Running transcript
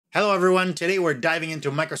everyone. Today we're diving into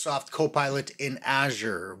Microsoft Copilot in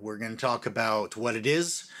Azure. We're going to talk about what it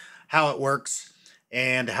is, how it works,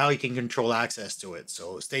 and how you can control access to it.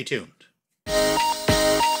 So stay tuned.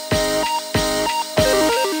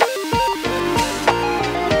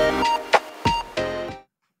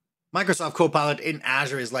 Microsoft Copilot in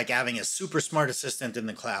Azure is like having a super smart assistant in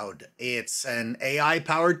the cloud. It's an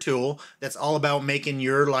AI-powered tool that's all about making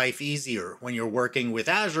your life easier when you're working with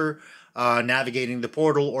Azure, navigating the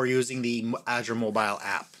portal, or using the Azure mobile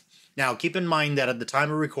app. Now, keep in mind that at the time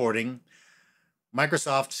of recording,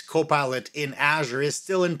 Microsoft Copilot in Azure is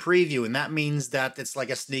still in preview, and that means that it's like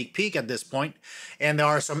a sneak peek at this point, and there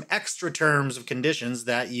are some extra terms of conditions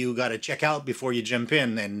that you got to check out before you jump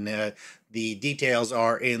in, and the details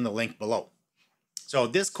are in the link below. So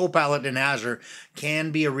this Copilot in Azure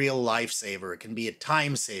can be a real lifesaver. It can be a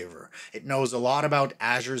time saver. It knows a lot about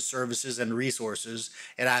Azure's services and resources.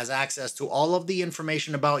 It has access to all of the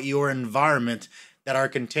information about your environment that are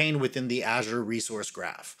contained within the Azure resource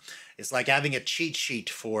graph. It's like having a cheat sheet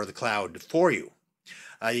for the cloud for you.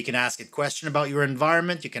 You can ask it questions about your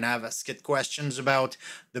environment. You can ask it questions about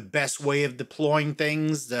the best way of deploying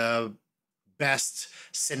things, the best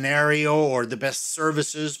scenario or the best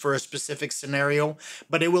services for a specific scenario,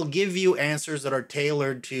 but it will give you answers that are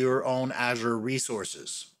tailored to your own Azure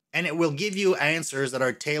resources. And it will give you answers that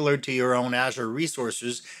are tailored to your own Azure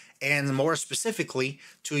resources and more specifically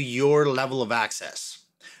to your level of access.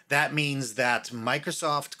 That means that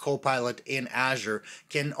Microsoft Copilot in Azure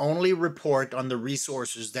can only report on the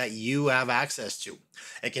resources that you have access to.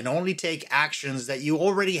 It can only take actions that you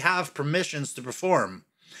already have permissions to perform.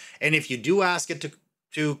 And if you do ask it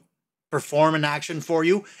to perform an action for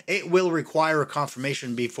you, it will require a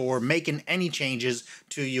confirmation before making any changes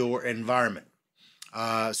to your environment.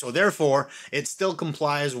 So therefore, it still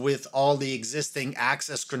complies with all the existing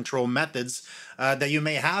access control methods that you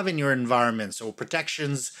may have in your environment. So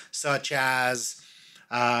protections such as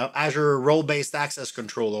Azure Role-Based Access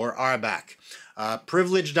Control, or RBAC,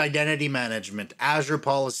 Privileged Identity Management, Azure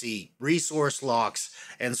Policy, Resource Locks,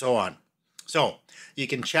 and so on. So you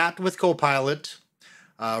can chat with Copilot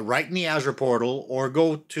right in the Azure portal, or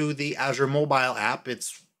go to the Azure mobile app.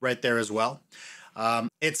 It's right there as well.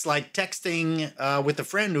 It's like texting with a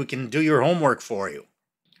friend who can do your homework for you.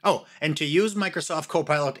 Oh, and to use Microsoft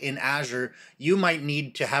Copilot in Azure, you might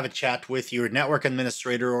need to have a chat with your network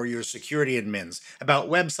administrator or your security admins about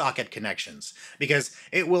WebSocket connections, because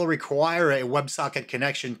it will require a WebSocket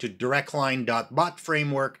connection to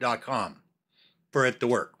directline.botframework.com for it to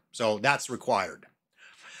work. So that's required.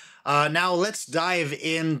 Now let's dive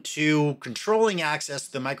into controlling access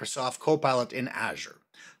to the Microsoft Copilot in Azure.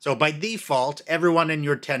 So by default, everyone in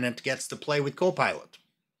your tenant gets to play with Copilot.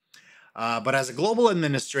 But as a global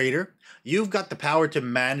administrator, you've got the power to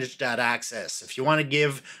manage that access. If you want to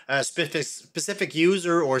give a specific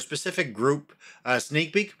user or specific group a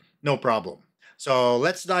sneak peek, no problem. So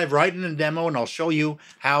let's dive right into the demo, and I'll show you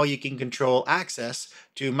how you can control access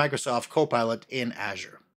to Microsoft Copilot in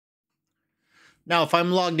Azure. Now, if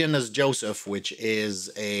I'm logged in as Joseph, which is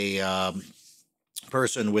a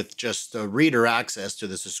person with just reader access to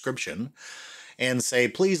the subscription, and say,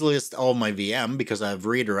 please list all my VM, because I have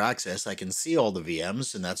reader access, I can see all the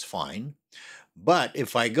VMs, and that's fine. But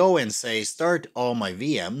if I go and say, start all my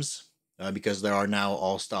VMs, because they are now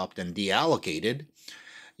all stopped and deallocated,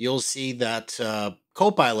 you'll see that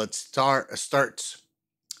Copilot starts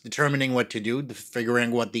determining what to do, figuring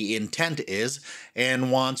what the intent is,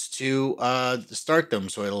 and wants to start them.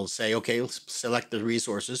 So it'll say, okay, let's select the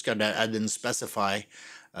resources, because I didn't specify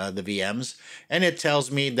the VMs, and it tells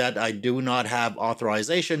me that I do not have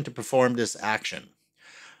authorization to perform this action.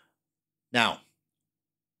 Now,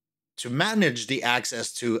 to manage the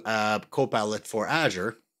access to Copilot for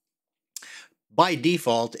Azure, by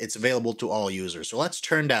default, it's available to all users. So let's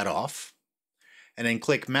turn that off, and then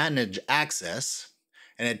click Manage Access.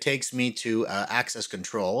 And it takes me to access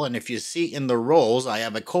control. And if you see in the roles, I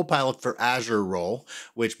have a Copilot for Azure role,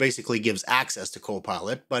 which basically gives access to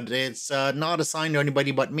Copilot, but it's not assigned to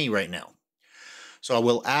anybody but me right now. So I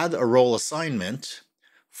will add a role assignment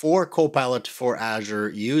for Copilot for Azure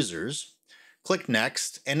users, click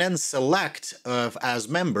Next, and then select as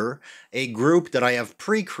member a group that I have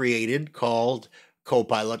pre-created called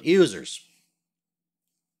Copilot users.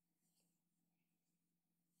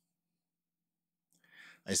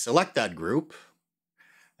 I select that group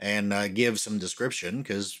and give some description,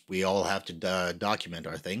 because we all have to document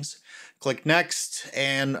our things. Click Next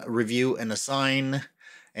and review and assign.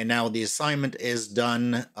 And now the assignment is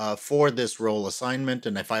done for this role assignment.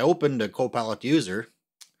 And if I open the Copilot user,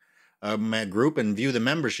 group and view the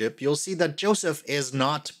membership, you'll see that Joseph is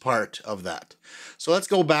not part of that. So let's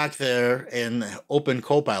go back there and open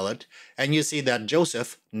Copilot, and you see that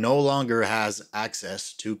Joseph no longer has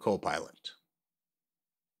access to Copilot.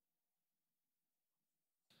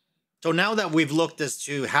 So now that we've looked as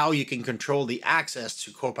to how you can control the access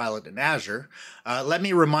to Copilot in Azure, let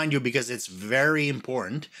me remind you, because it's very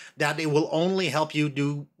important, that it will only help you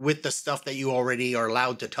do with the stuff that you already are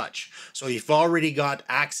allowed to touch. So you've already got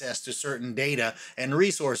access to certain data and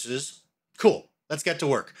resources, cool, let's get to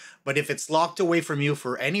work. But if it's locked away from you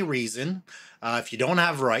for any reason, if you don't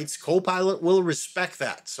have rights, Copilot will respect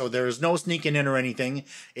that. So there's no sneaking in or anything.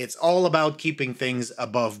 It's all about keeping things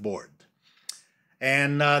above board.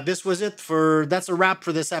 And this was it that's a wrap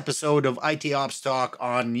for this episode of IT Ops Talk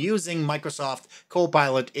on using Microsoft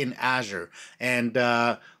Copilot in Azure. And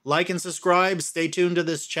like and subscribe, stay tuned to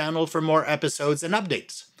this channel for more episodes and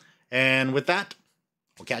updates. And with that,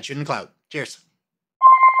 we'll catch you in the cloud. Cheers.